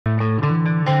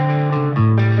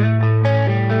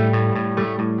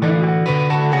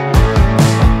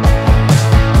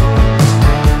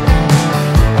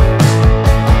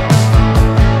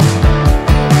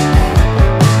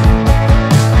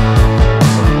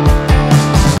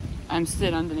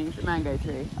stood underneath the mango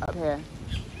tree up here.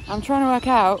 I'm trying to work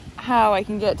out how I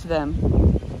can get to them.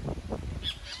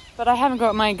 But I haven't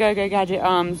got my go-go gadget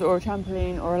arms or a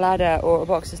trampoline or a ladder or a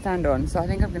box to stand on. So I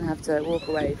think I'm going to have to walk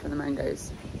away from the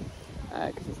mangoes.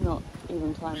 Because it's not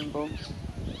even climbable.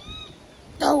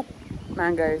 Oh!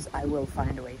 Mangoes, I will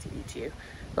find a way to eat you.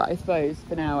 But I suppose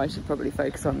for now I should probably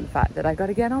focus on the fact that I got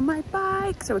to get on my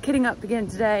bike. So we're kidding up again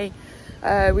today.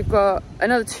 We've got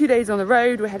another 2 days on the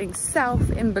road. We're heading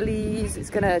south in Belize. It's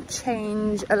going to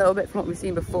change a little bit from what we've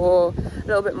seen before. A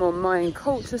little bit more Mayan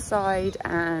culture side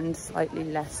and slightly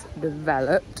less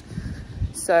developed.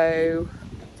 So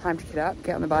time to get up,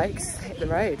 get on the bikes, hit the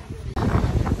road.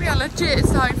 We are legit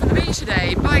starting from the beach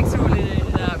today. Bikes are all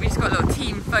loaded up. We just got a little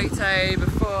team photo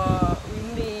before we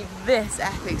leave this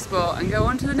epic spot and go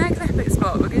on to the next epic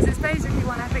spot, because it's basically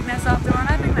one epicness after one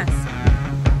epicness.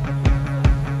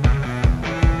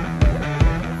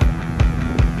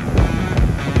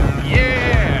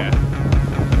 Yeah!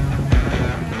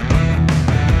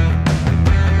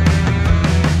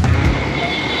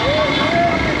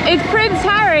 It's Prince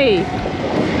Harry!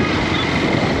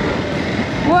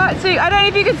 What? So I don't know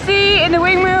if you can see in the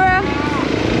wing mirror.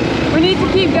 We need to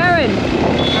keep going.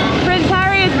 Prince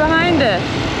Harry is behind us.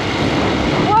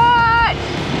 What?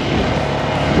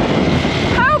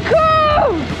 How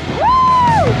cool!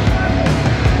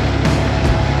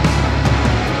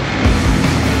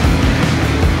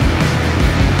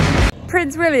 Woo!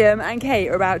 Prince William and Kate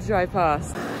are about to drive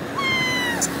past.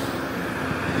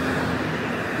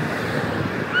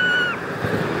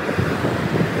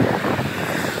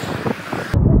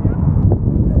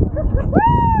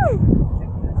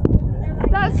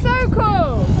 So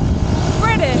cool!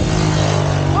 British,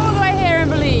 all the way here in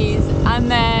Belize,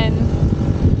 and then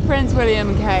Prince William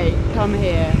and Kate come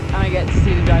here and I get to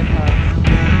see them drive past.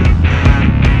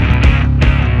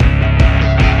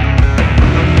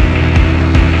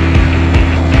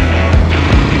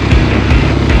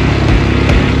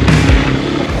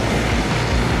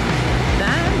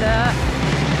 Stand up!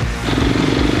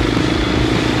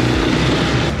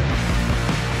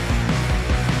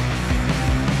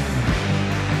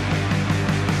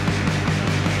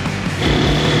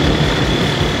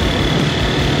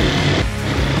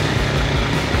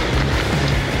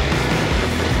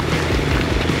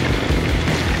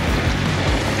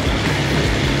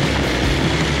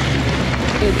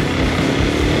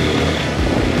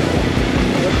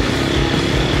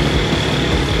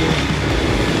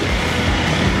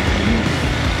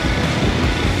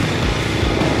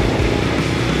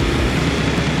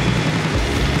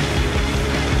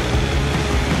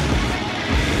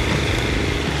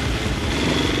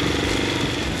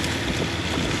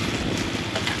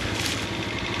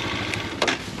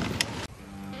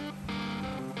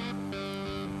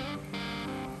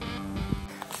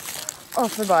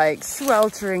 Off the bike,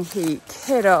 sweltering heat,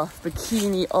 kid off,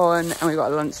 bikini on, and we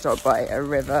got a lunch stop by a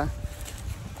river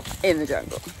in the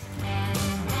jungle.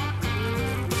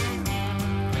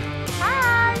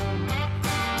 Hi!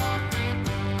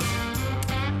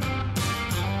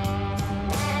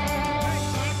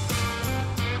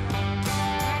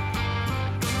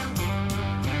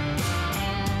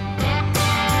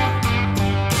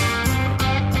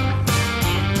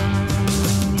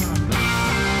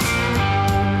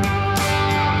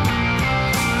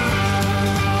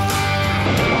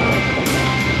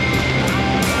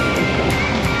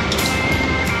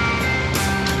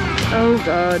 Oh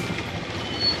God.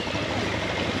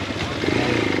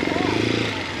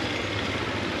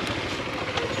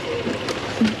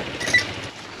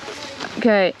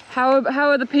 Okay, how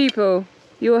are the people?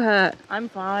 You're hurt. I'm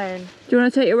fine. Do you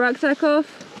want to take your rucksack off?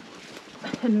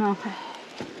 No.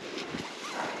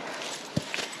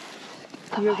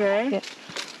 You okay? Yeah.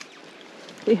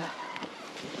 Yeah.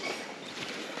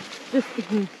 Just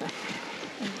give me a second.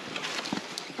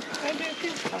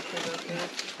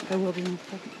 I will be in a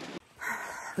second.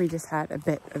 We just had a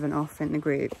bit of an off in the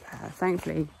group.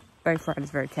 Thankfully, both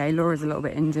riders are okay. Laura's a little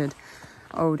bit injured.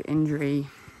 Old injury,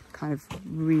 kind of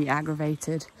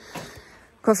re-aggravated.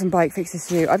 Got some bike fixes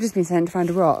to do. I've just been sent to find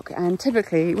a rock. And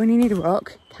typically, when you need a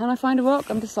rock, can I find a rock?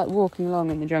 I'm just like walking along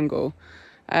in the jungle.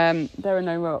 There are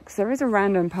no rocks. There is a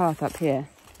random path up here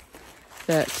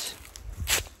that,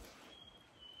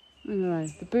 I don't know,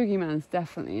 the boogeyman's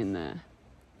definitely in there.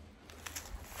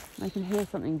 I can hear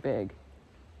something big.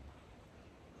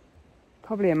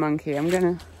 Probably a monkey. I'm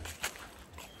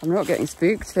not getting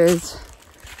spooked. There's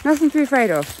nothing to be afraid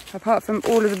of, apart from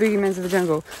all of the boogeymans of the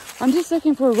jungle. I'm just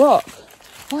looking for a rock.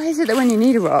 Why is it that when you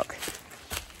need a rock?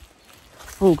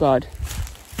 Oh God.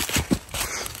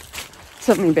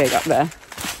 Something big up there.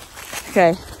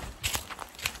 Okay.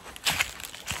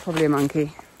 Probably a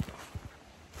monkey.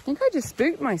 think I just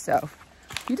spooked myself.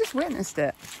 You just witnessed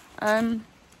it. I'm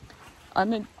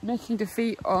making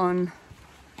defeat on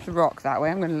the rock that way.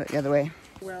 I'm going to look the other way.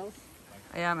 Well,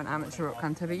 I am an amateur rock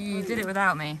hunter, but you did it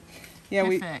without me. Yeah,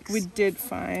 we did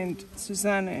find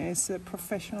Susanna is a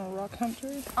professional rock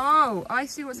hunter. Oh, I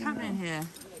see what's happening here.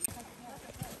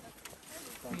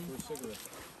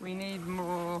 We need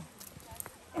more.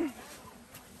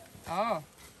 Oh,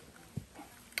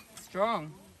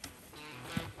 strong.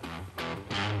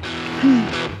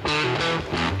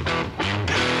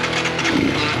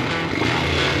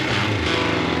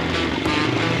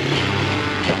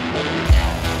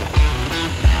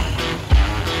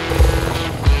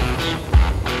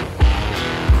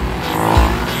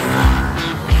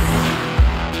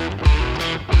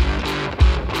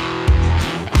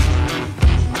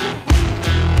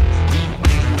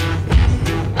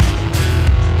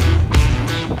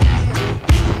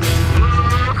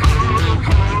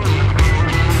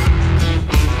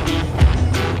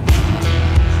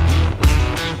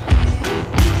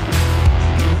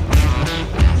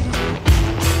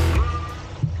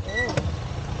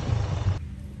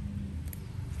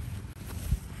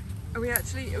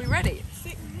 Are we ready?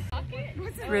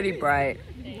 It's really bright.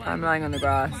 I'm lying on the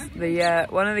grass.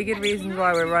 One of the good reasons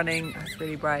why we're running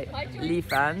really bright leaf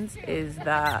fans is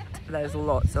that there's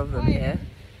lots of them here,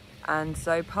 and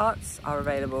so parts are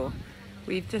available.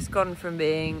 We've just gone from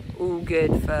being all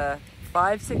good for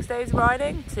 5-6 days of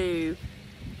riding to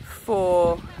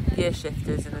 4 gear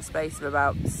shifters in the space of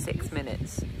about 6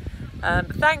 minutes.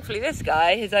 But thankfully this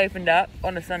guy has opened up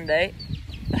on a Sunday.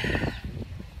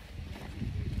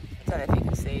 I don't know if you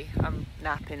can see, I'm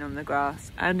napping on the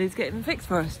grass, and he's getting them fixed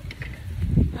for us.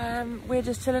 We're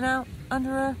just chilling out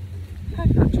under a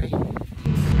coconut tree.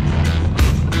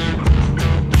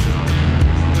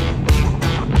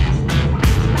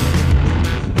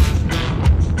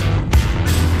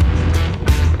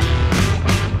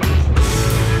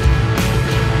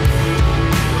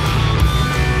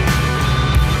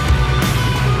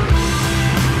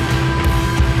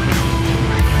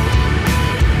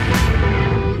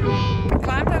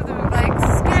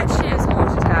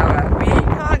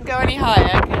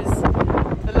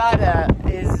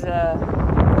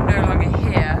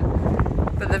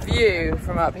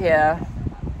 From up here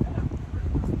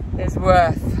is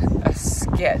worth a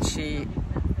sketchy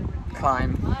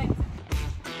climb.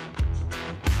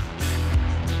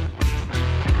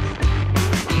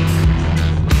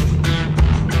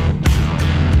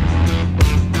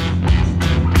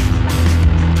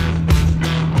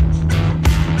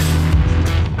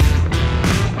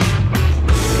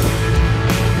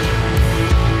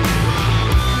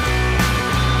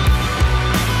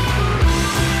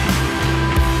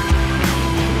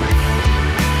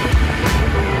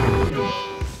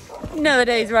 Another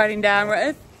day's riding down. We're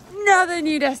at another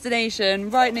new destination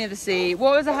right near the sea.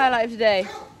 What was the highlight of today?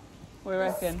 What do you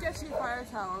reckon? Sketchy fire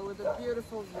tower with a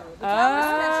beautiful view. The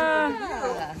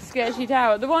tower is sketchy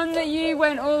tower. The one that you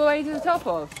went all the way to the top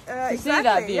of. To see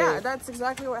that view. Yeah, that's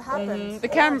exactly what happened. The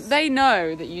camera, they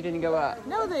know that you didn't go up.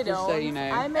 No, they don't. Just so you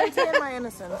know. I maintain my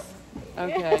innocence.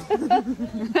 Okay.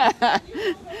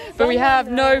 But we have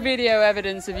no video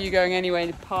evidence of you going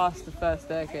anywhere past the first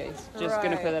staircase. Just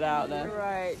gonna put it out there.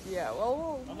 Right, yeah,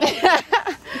 well.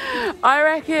 I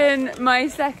reckon my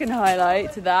second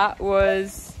highlight to that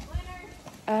was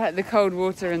the cold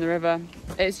water in the river.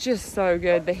 It's just so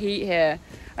good, the heat here.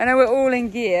 I know we're all in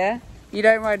gear. You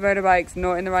don't ride motorbikes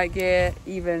not in the right gear,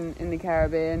 even in the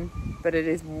Caribbean, but it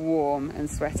is warm and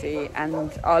sweaty.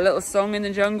 And our little song in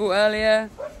the jungle earlier,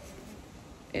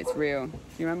 it's real. Do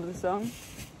you remember the song?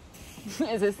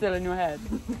 Is it still in your head?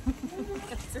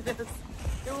 Yes, it is.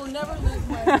 It will never leave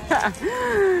my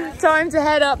head. Time to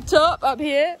head up top, up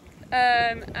here.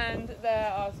 And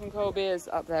there are some cold beers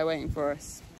up there waiting for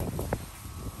us.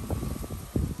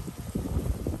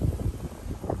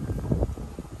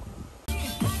 You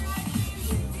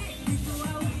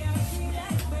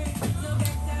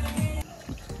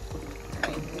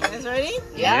guys ready?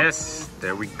 Yeah. Yes,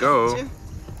 there we go.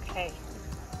 Okay.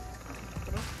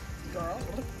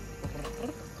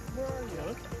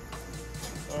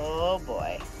 Oh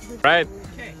boy. Right.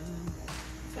 Okay.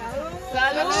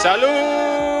 Salud!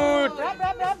 Salud!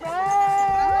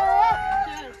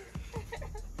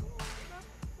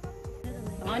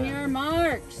 on your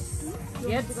marks.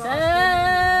 Get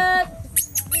set.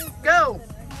 Go.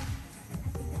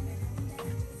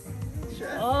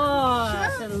 Oh,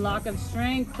 that's a lock of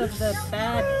strength of the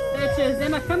bad bitches.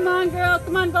 Emma, come on, girl.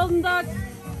 Come on, golden duck.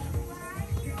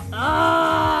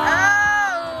 Ah.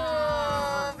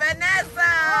 Oh,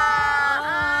 Vanessa.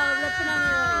 Oh,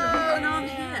 ripping on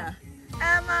your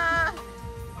Emma.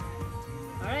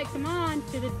 All right, Come on,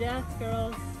 to the death,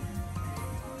 girls.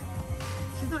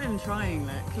 She's not even trying,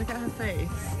 look at her face.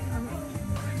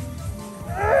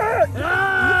 Look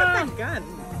at that gun.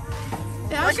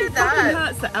 It actually fucking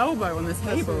hurts the elbow on the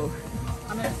table.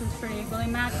 I mean, this is pretty equally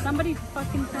matched. Somebody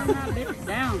fucking turn that bitch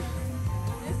down.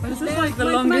 This is like the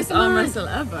longest arm wrestle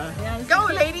ever. Yeah, Go,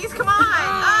 ladies, come on!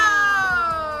 Oh!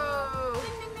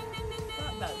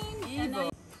 That's evil.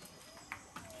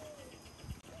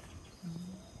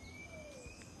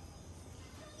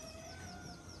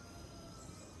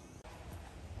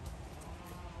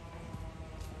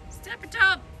 Step it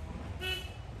up!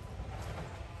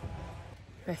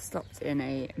 We're stopped in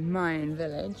a Mayan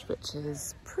village, which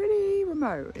is pretty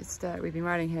remote. We've been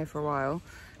riding here for a while.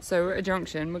 So we're at a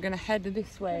junction. We're going to head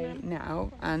this way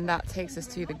now, and that takes us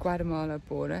to the Guatemala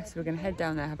border. So we're going to head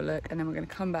down there, have a look, and then we're going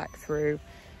to come back through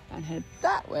and head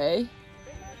that way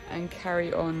and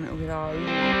carry on with our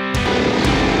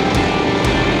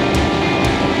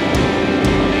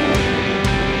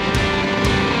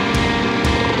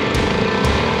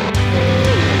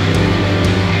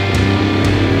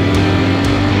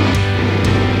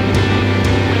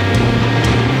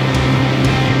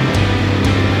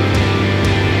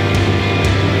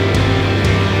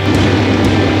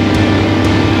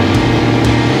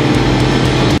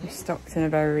in a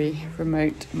very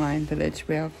remote Mayan village.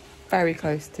 We are very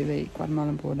close to the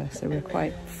Guatemalan border, so we're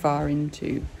quite far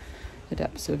into the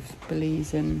depths of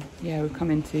Belize, and yeah, we've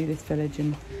come into this village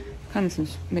and kind of some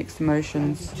mixed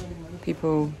emotions.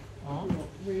 People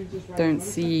don't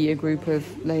see a group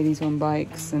of ladies on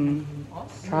bikes and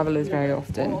travellers very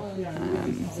often,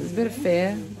 so there's a bit of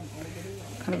fear,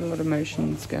 kind of a lot of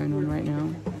emotions going on right now.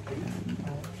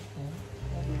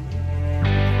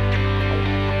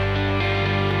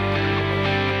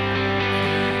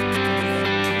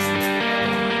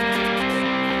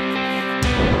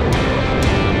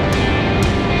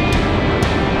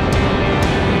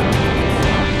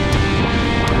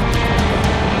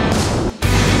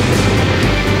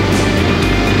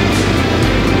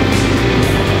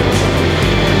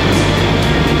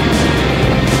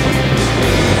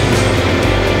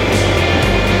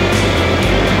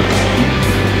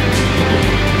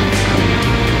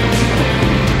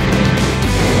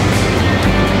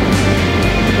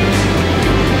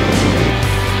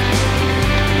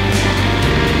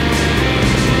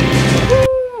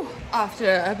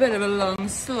 After a bit of a long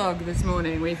slog this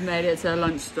morning, we've made it to a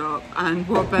lunch stop, and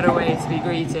what better way to be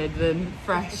greeted than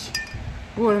fresh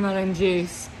watermelon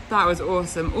juice. That was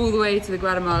awesome. All the way to the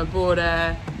Guatemala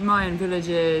border, Mayan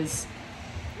villages,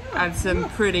 and some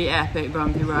pretty epic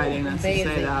bumpy riding, let's just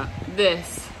say that.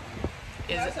 This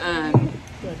is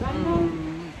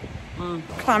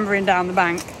clambering down the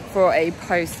bank for a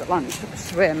post-lunch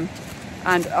swim,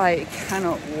 and I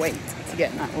cannot wait to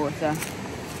get in that water.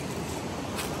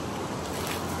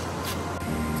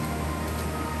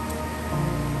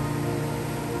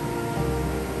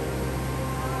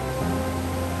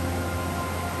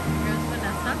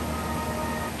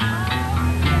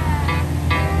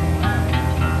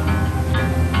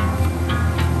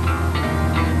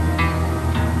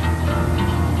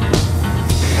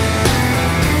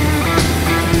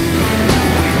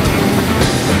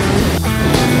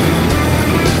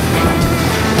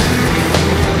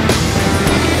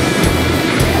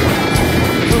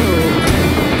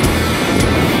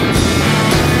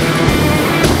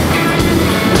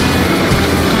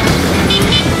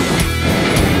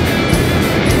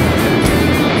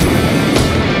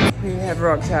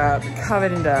 Rocked up,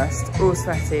 covered in dust, all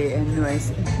sweaty, in the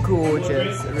most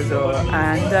gorgeous resort,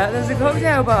 and there's a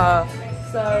cocktail bar,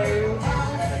 so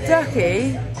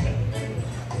Ducky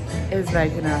is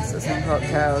making us some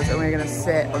cocktails, and we're going to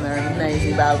sit on their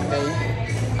amazing balcony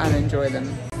and enjoy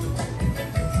them.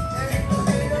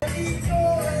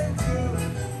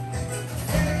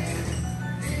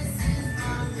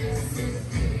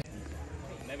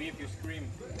 Maybe if you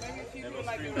scream.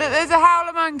 Look, there's a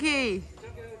howler monkey!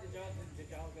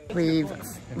 We've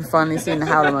finally seen the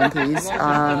howler monkeys.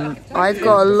 I've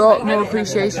got a lot more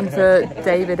appreciation for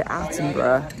David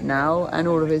Attenborough now and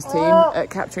all of his team at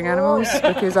capturing animals,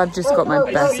 because I've just got my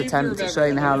best attempt at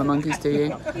showing the howler monkeys to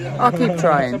you. I'll keep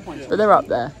trying, but they're up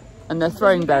there and they're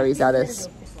throwing berries at us.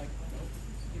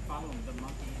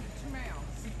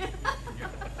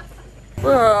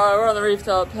 We're on the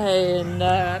rooftop playing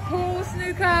pool,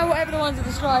 snooker, whatever the ones that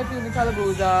describe who the colour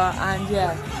balls are, and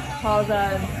yeah,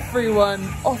 Tarzan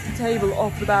 3-1 off the table,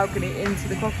 off the balcony into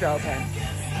the crocodile pen.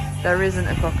 There isn't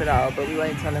a crocodile, but we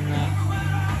won't tell him that.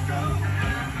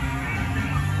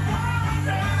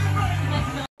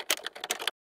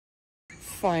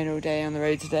 final day on the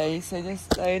road today, so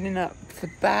just loading up the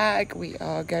bag. We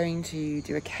are going to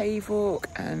do a cave walk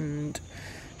and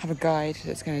have a guide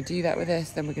that's going to do that with us.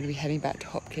 Then we're going to be heading back to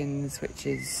Hopkins, which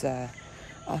is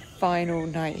our final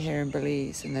night here in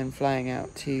Belize, and then flying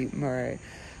out tomorrow.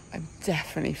 I'm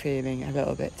definitely feeling a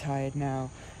little bit tired now.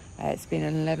 It's been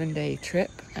an 11-day trip,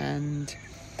 and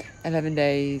 11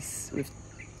 days with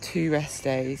 2 rest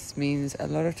days means a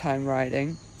lot of time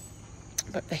riding,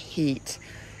 but the heat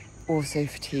also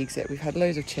fatigues it. We've had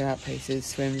loads of chill out places,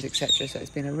 swims, etc., so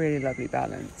it's been a really lovely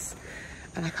balance.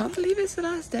 And I can't believe it's the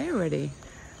last day already.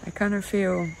 I kind of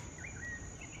feel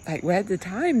like, where'd the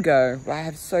time go? I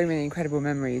have so many incredible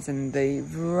memories, and the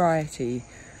variety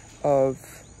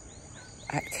of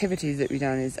activities that we've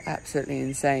done is absolutely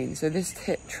insane. So this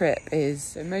trip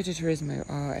is, Mototurismo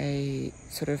are a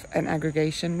sort of an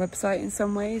aggregation website in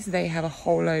some ways. They have a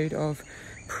whole load of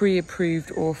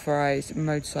pre-approved, authorized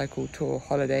motorcycle tour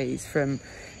holidays from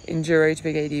enduro to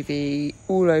big ADV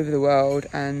all over the world,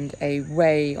 and a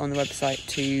way on the website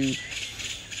to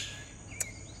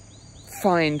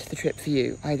find the trip for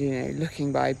you. I don't know,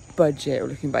 looking by budget or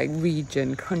looking by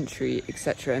region, country,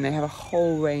 etc. And they have a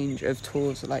whole range of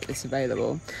tours like this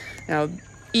available. Now,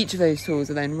 each of those tours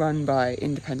are then run by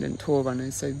independent tour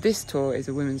runners. So this tour is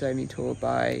a women's only tour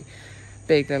by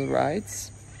Big Little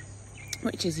Rides,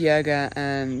 which is Jurga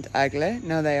and Agle.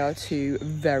 Now, they are 2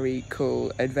 very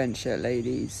cool adventure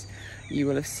ladies. You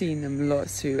will have seen them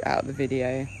lots throughout the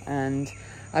video, and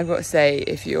I've got to say,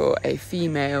 if you're a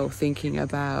female thinking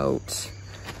about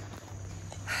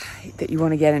that you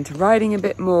want to get into riding a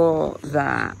bit more,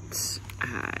 that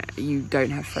you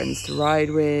don't have friends to ride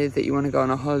with, that you want to go on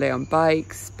a holiday on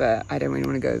bikes, but I don't really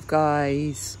want to go with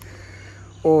guys,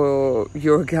 or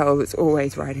you're a girl that's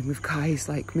always riding with guys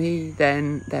like me,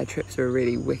 then their trips are a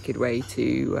really wicked way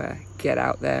to get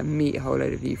out there, meet a whole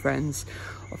load of new friends.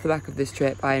 Off the back of this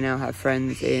trip, I now have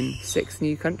friends in 6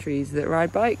 new countries that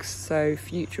ride bikes, so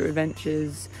future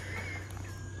adventures.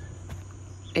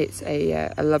 It's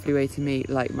a lovely way to meet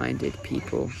like-minded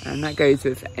people, and that goes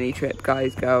with any trip,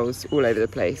 guys, girls, all over the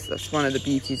place. That's one of the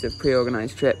beauties of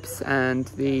pre-organised trips, and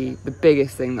the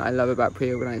biggest thing that I love about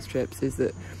pre-organised trips is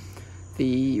that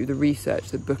the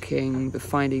research, the booking, the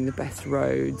finding the best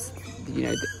roads, you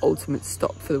know, the ultimate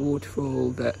stop for the waterfall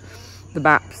that the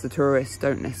maps, the tourists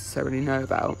don't necessarily know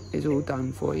about, is all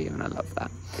done for you, and I love that.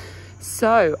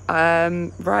 So,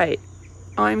 right,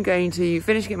 I'm going to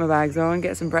finish getting my bags on,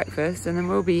 get some breakfast, and then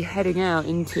we'll be heading out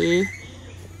into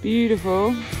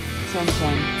beautiful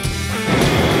sunshine.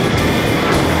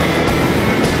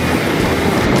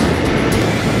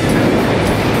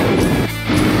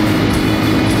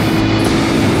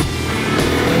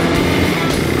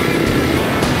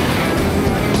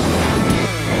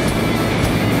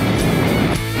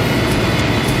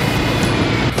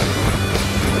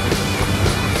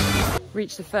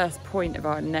 Reached the first point of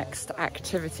our next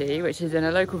activity, which is in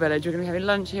a local village. We're going to be having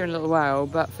lunch here in a little while,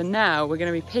 but for now we're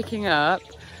going to be picking up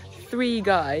 3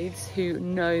 guides who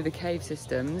know the cave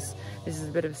systems. This is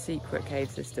a bit of a secret cave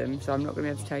system, so I'm not going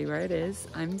to be able to tell you where it is,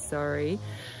 I'm sorry,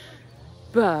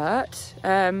 but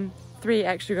 3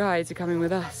 extra guides are coming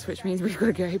with us, which means we've got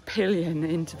to go pillion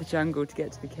into the jungle to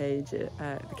get to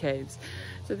the caves.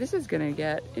 So this is going to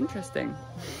get interesting.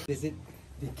 Visit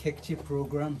the Kekchi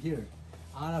program here.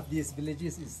 All of these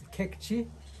villages is Kekchi,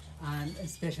 and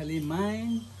especially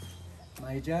mine.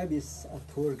 My job is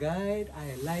a tour guide.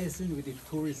 I license with the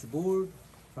tourist board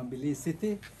from Belize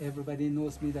City. Everybody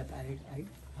knows me that I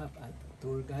have a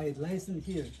tour guide license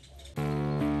here.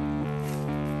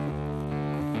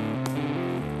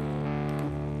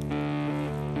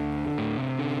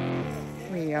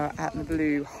 We are at the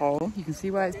blue hole. You can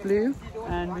see why it's blue,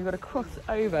 and we've got to cross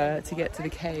over to get to the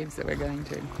caves that we're going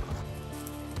to.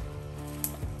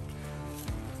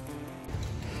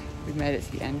 We've made it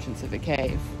to the entrance of the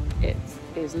cave. It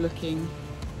is looking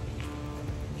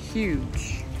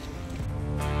huge.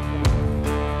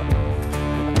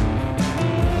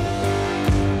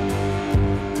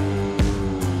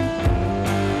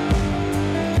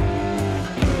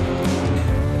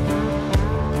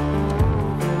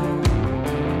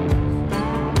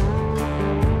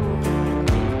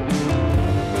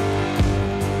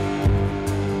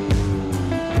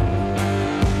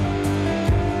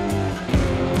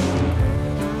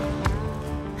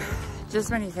 Just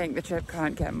when you think the trip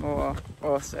can't get more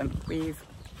awesome, we've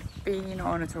been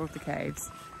on a tour of the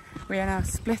caves. We are now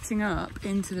splitting up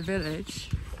into the village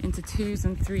into 2s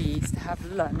and 3s to have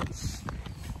lunch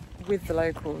with the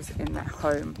locals in their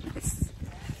home. It's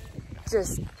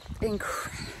just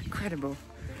incredible.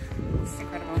 It's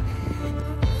incredible.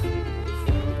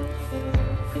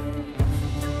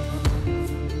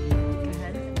 Go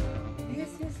ahead.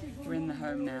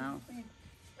 home now.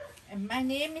 And my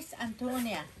name is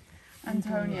Antonia.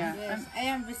 Antonia. Yes, I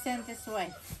am Vicente's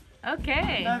wife.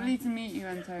 Okay. Lovely to meet you,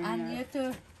 Antonia. And you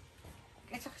too.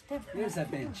 Here's a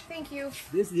bench. Thank you.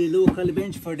 This is the local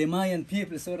bench for the Mayan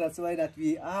people, so that's why that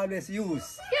we always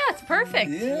use. Yeah, it's perfect.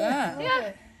 Yeah.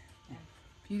 Yeah.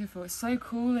 Beautiful. It's so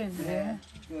cool in here.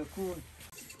 So cool.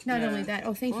 Not only that,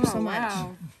 oh, thank you so much.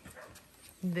 Wow.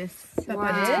 This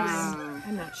Wow.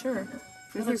 I'm not sure.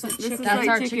 This looks like this chicken. is That's like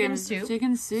our chicken soup.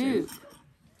 Chicken soup.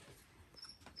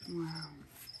 Wow.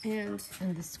 And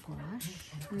the squash.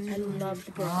 I love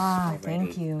the broth. Ah,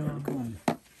 thank you.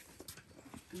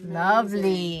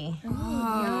 Lovely.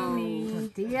 Yummy.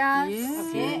 Tortillas. Yeah.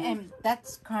 Okay, and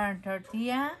that's corn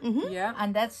tortilla. Yeah.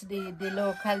 And that's the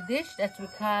local dish that we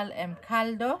call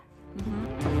caldo.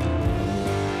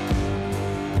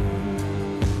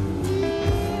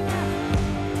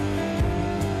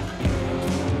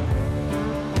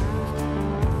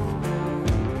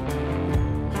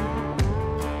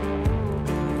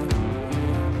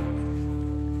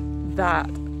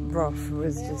 That broth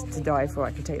was just to die for.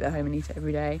 I could take that home and eat it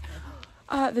every day.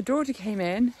 The daughter came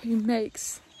in who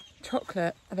makes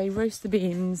chocolate. They roast the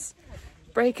beans,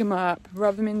 break them up,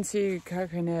 rub them into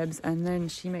cocoa nibs, and then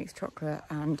she makes chocolate.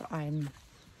 And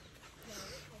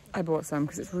I bought some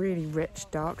because it's really rich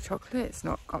dark chocolate. It's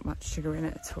not got much sugar in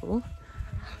it at all.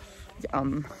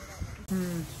 Yum.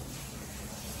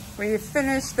 We've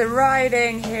finished the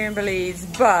riding here in Belize,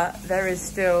 but there is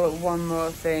still one more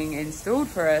thing installed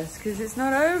for us because it's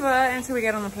not over until we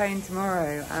get on the plane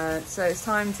tomorrow. So it's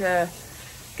time to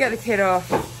get the kid off,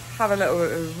 have a little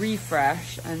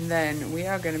refresh, and then we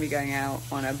are going to be going out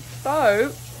on a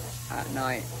boat at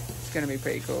night. It's going to be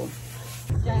pretty cool.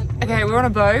 Okay, we're on a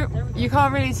boat. You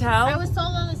can't really tell. I was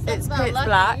told on the stuff It's about pitch Lucky.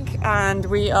 black, and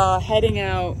we are heading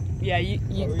out. Yeah, you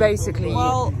basically.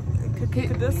 Well,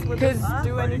 could this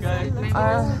do anything?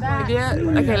 Yeah.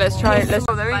 Okay, let's try it.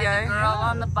 Oh, there we go. Girl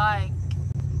on the bike.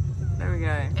 There we go.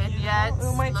 And yet,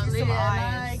 We might see some Lolita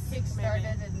and eyes, I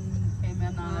kickstarted and came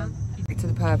in on To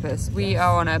the purpose, we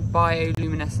are on a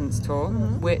bioluminescence tour,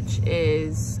 which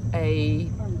is a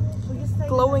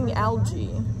Glowing algae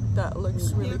that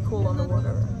looks really cool on the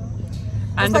water.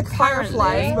 and It's like fireflies,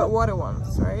 apparently, but water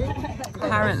ones, right?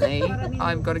 apparently,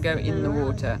 I've got to go in the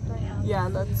water. Yeah,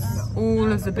 that's...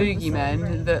 All of the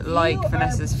boogeymen that like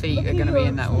Vanessa's feet are going to be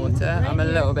in that water. I'm a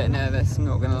little bit nervous, I'm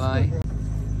not going to lie.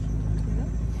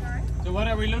 So what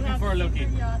are we looking for, Loki?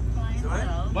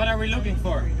 What are we looking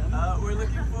for? We're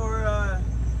looking for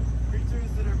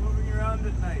creatures that are moving around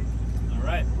at night. All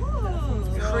right.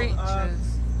 So, Creatures.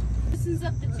 Listens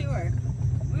up the tour.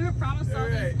 We were promised all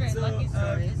these great Lucky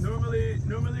stories.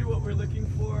 normally what we're looking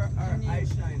for are eye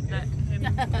shine here.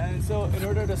 And so in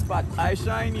order to spot eye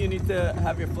shine, you need to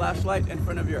have your flashlight in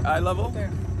front of your eye level.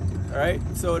 All right,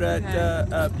 so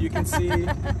that you can see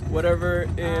whatever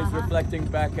is reflecting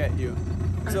back at you.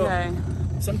 So Okay.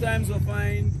 sometimes we'll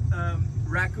find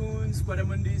raccoons,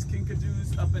 quadamundis,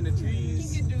 kinkajous up in the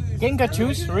trees.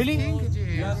 Kinkajous, really?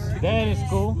 Yeah, That is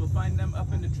cool. We'll find them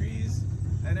up in the trees,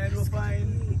 and then we'll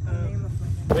find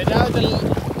Without the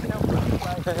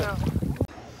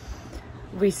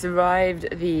We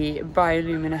survived the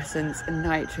bioluminescence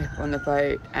night trip on the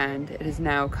boat, and it has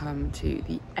now come to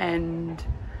the end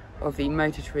of the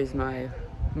Motor Turismo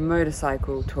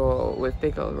motorcycle tour with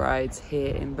big old rides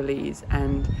here in Belize.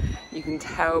 And you can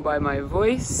tell by my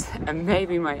voice and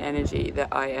maybe my energy that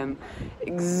I am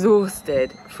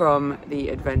exhausted from the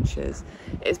adventures.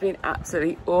 It's been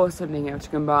absolutely awesome being able to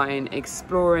combine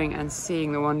exploring and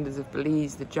seeing the wonders of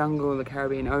Belize, the jungle, the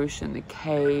Caribbean Ocean, the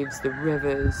caves, the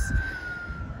rivers,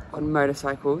 on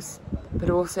motorcycles, but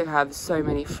also have so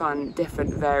many fun,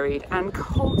 different, varied and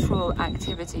cultural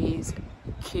activities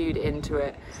queued into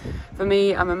it. For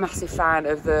me, I'm a massive fan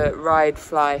of the ride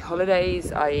fly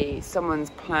holidays, i.e.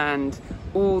 someone's planned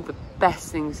all the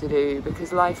best things to do,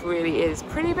 because life really is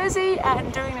pretty busy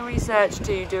and doing the research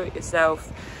to do it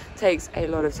yourself takes a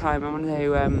lot of time. I want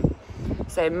to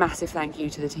say a massive thank you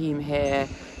to the team here.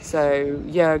 So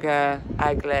Jurga,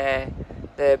 Agle,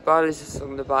 the biologist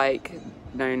on the bike,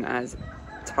 known as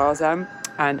Tarzan,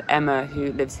 and Emma,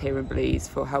 who lives here in Belize,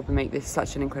 for helping make this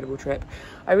such an incredible trip.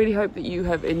 I really hope that you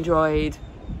have enjoyed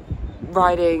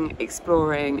riding,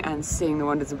 exploring and seeing the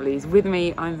wonders of Belize with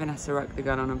me. I'm Vanessa Ruck, the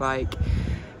girl on a bike.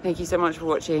 Thank you so much for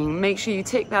watching. Make sure you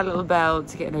tick that little bell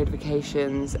to get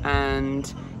notifications, and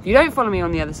if you don't follow me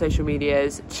on the other social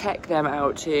medias, check them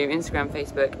out too, Instagram,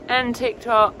 Facebook and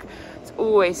TikTok. There's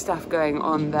always stuff going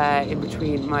on there in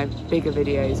between my bigger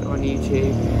videos on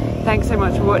YouTube. Thanks so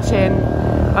much for watching.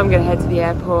 I'm going to head to the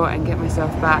airport and get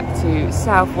myself back to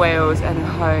South Wales and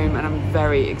home, and I'm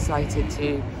very excited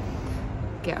to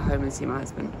get home and see my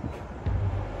husband.